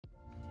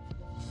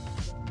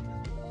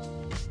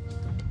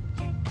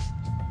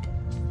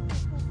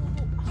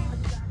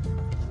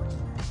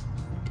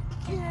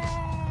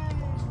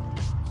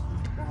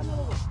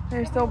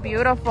They're so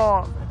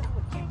beautiful.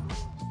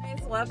 Guys,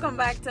 welcome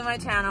back to my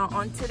channel.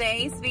 On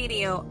today's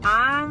video,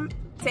 I'm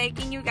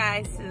taking you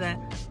guys to the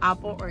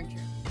apple orchard.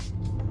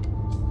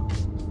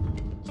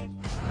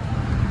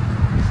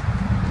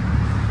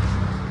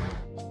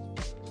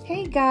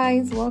 Hey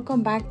guys,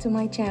 welcome back to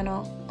my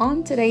channel.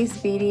 On today's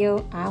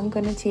video, I'm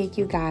gonna take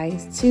you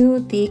guys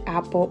to the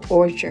apple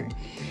orchard.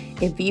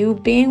 If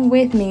you've been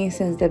with me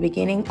since the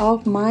beginning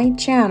of my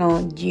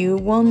channel, you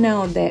will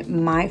know that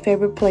my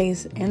favorite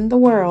place in the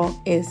world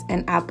is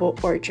an apple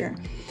orchard.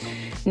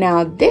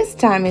 Now this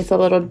time it's a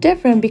little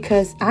different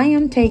because I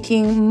am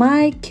taking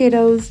my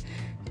kiddos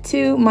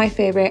to my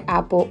favorite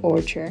apple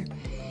orchard.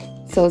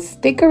 So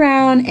stick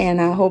around and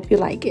I hope you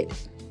like it.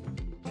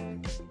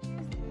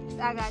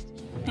 I got you.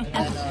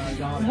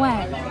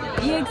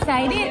 What? You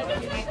excited?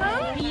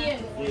 Huh?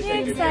 You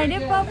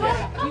excited,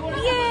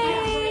 Papa?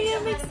 Yay!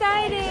 I'm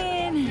excited.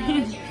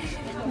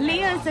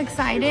 Leo's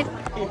excited.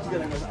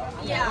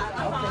 Yeah.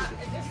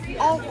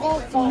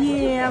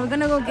 Yeah, we're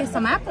gonna go get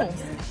some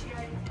apples.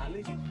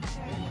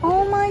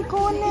 Oh my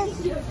goodness.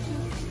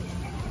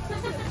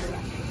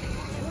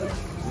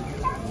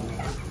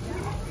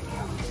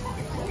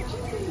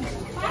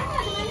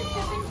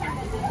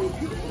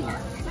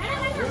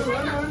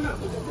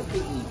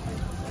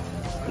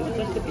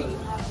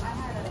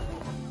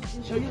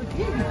 Show you the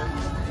pig.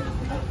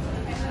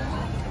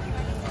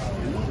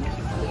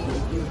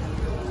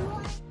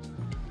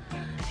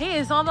 He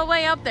is all the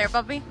way up there,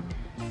 puppy.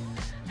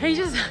 He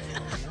just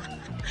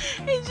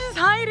he's just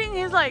hiding.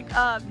 He's like,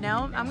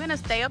 no, I'm gonna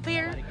stay up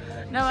here.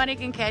 Nobody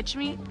can catch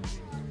me.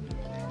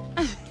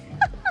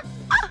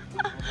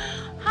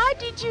 How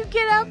did you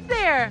get up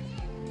there?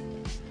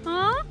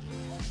 Huh?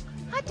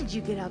 How did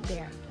you get up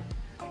there?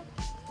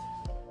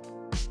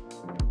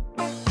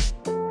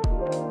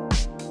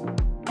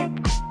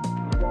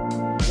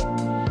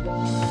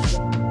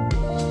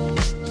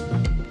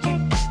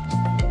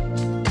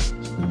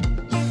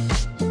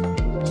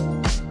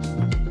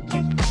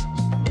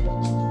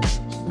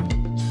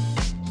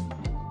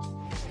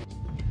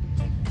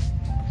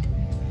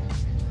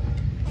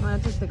 Wanna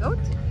take the goat?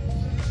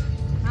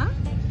 Huh?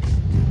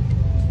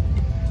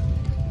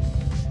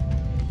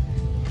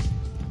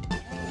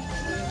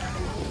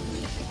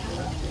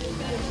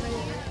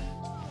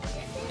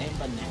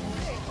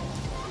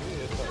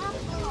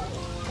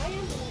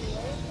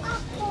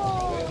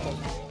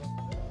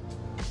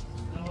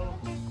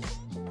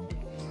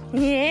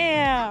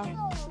 Yeah.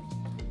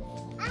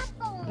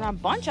 Apple. A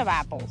bunch of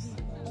apples.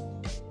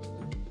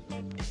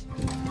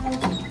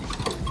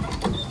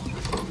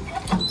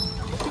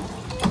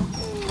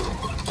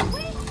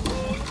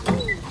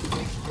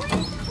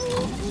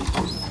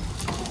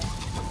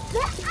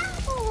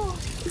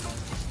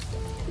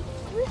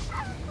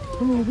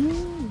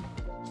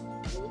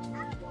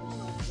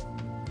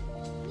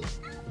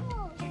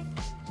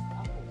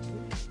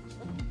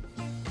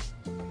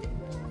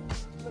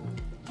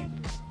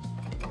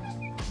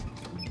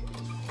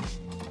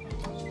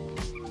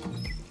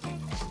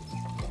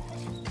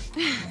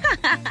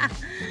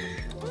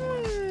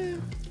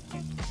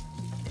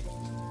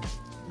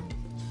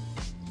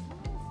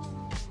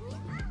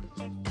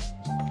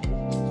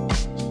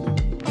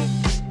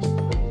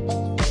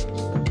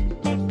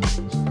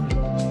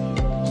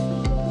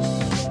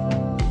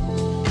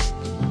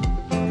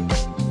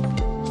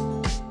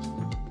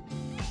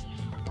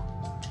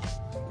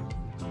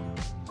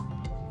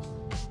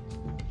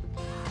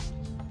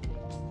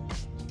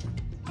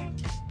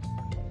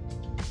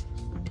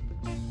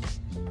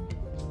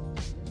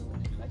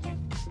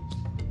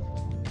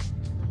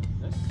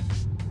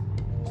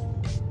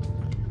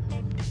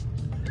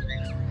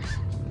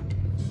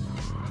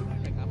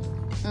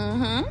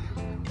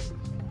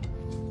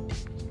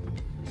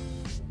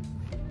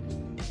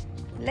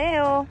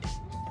 Leo,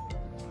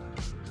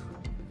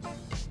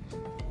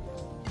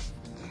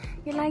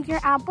 you like your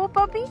apple,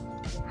 puppy?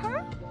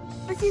 Huh?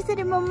 What's you say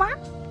to mama?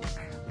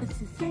 What's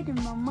you say to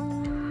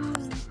mama?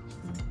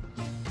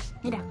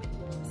 Mira,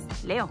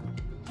 Leo.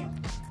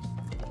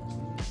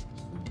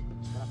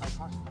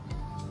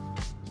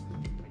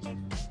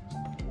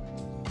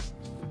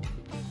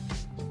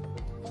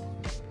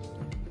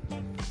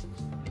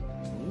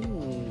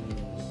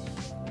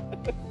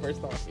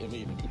 First off, you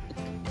mean.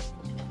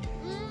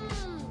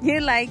 You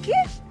like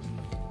it?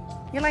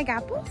 You like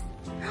apples?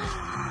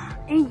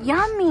 And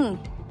yummy.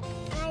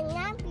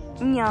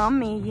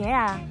 Yummy,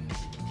 yeah.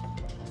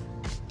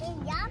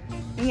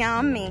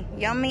 Yummy,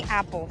 yummy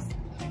apples.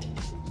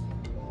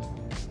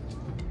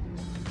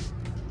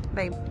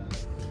 Babe.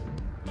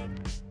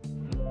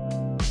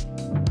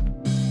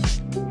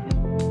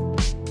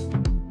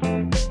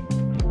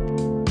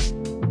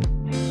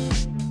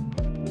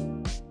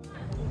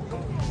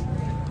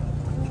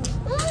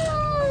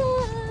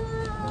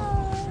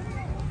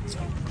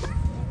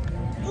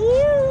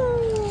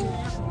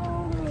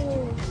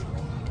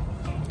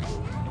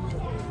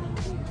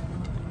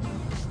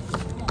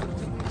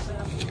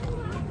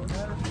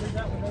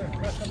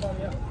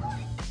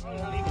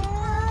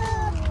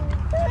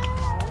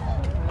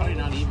 Probably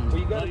not even.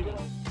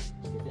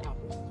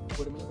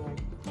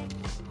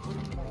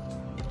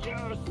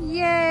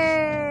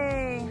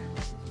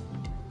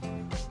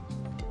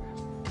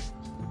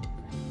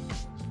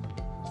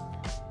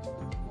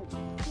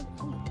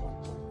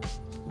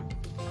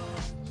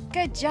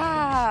 Good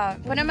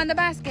job. Put them in the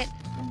basket.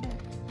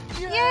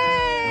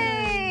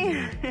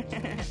 Yay!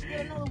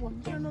 Get another one.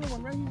 Get another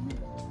one right here.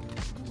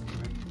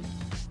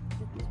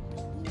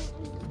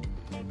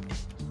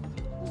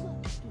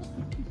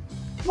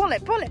 Pull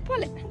it, pull it,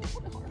 pull it.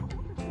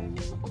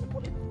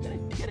 Get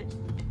it, get it.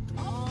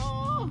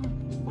 Oh,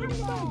 put him in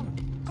the bag.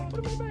 Put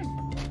him in the bag.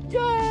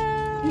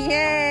 Yay!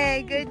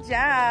 Yay, good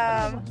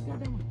job.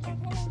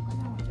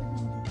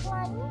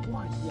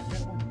 One. Yeah,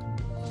 that one.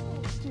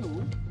 Two.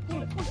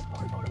 Pull it, pull it,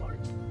 hold it, hold it, hold it.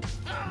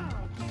 Ah!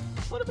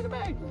 Put him in the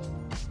bag.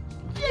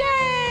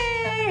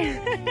 Yay!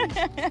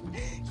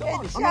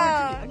 Good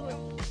job.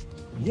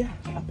 Yeah,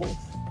 apples.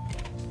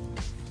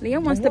 Leo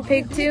wants to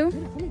pick too.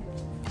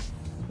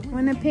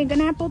 Want to pick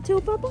an apple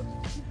too, Papa?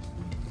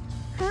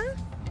 Huh?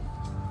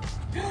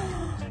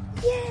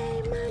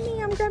 Yay,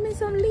 Mommy, I'm grabbing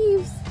some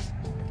leaves.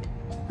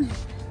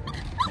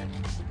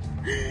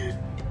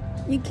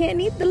 You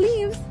can't eat the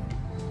leaves.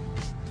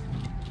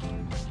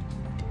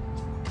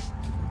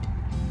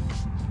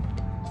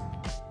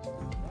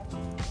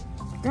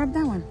 Grab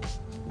that one.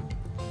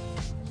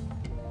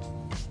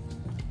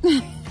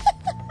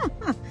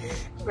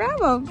 Grab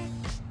him.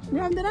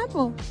 Grab that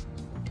apple.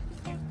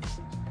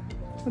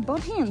 With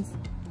both hands.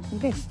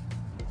 Like this.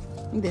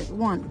 Like this.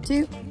 1,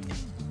 2.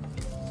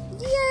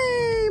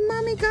 Yay!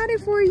 Mommy got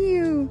it for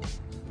you.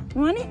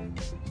 Want it?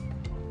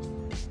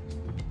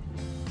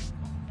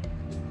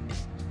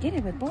 Get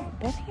it with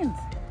both hands.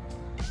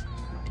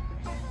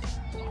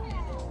 There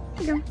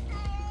you go.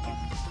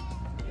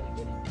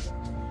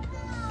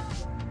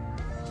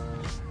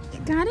 You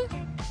got it?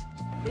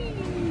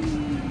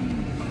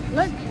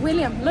 Look,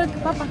 William. Look,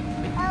 Papa.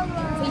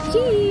 Say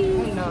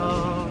cheese.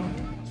 Hello.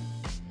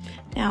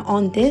 Now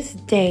on this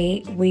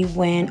day, we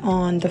went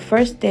on the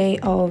first day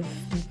of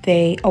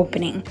the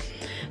opening.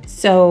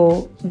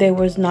 So there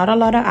was not a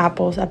lot of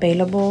apples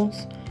available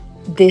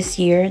this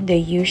year. They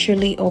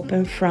usually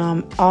open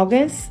from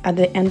August, at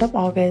the end of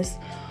August,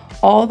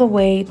 all the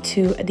way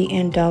to the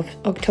end of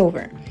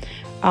October.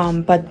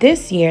 But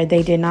this year,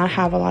 they did not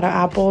have a lot of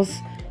apples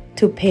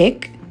to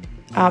pick.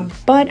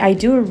 But I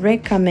do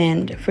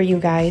recommend for you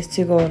guys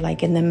to go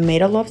like in the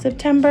middle of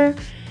September.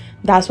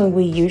 That's when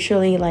we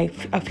usually, like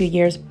a few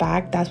years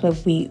back, that's when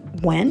we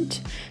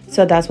went.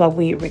 So that's what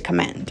we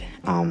recommend.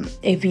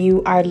 If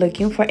you are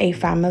looking for a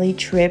family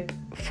trip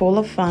full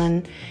of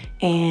fun,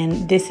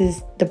 and this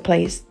is the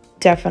place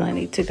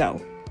definitely to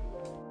go.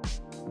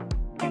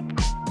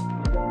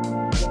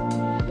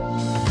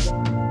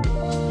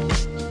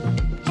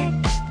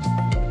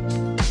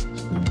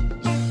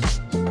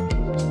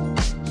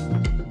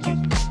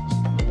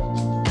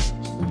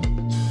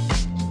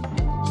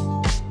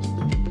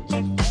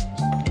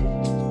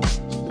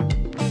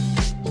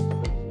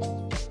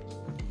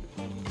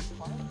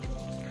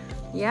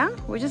 Yeah,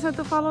 we just have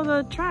to follow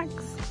the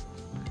tracks.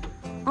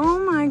 Oh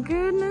my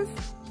goodness.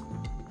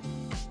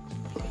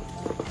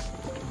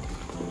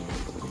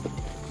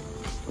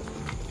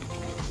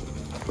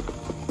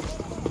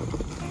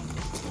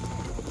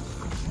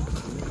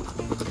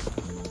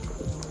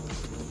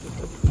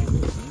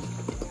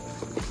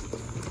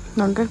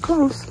 Don't get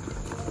close.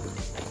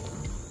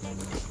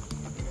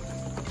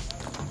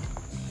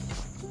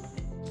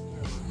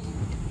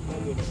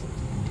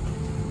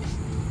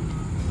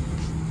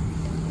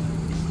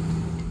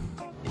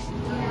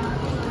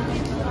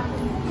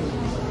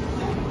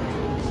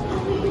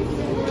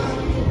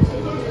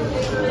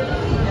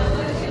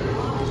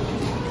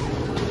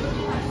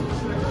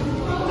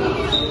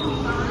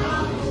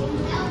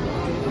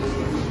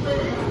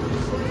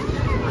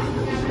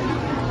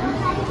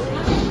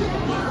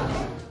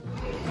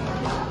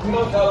 Come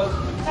on, fellas.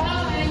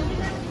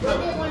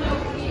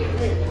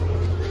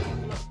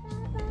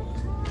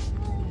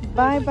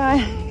 Bye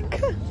bye.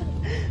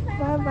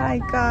 Bye bye,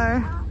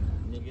 car.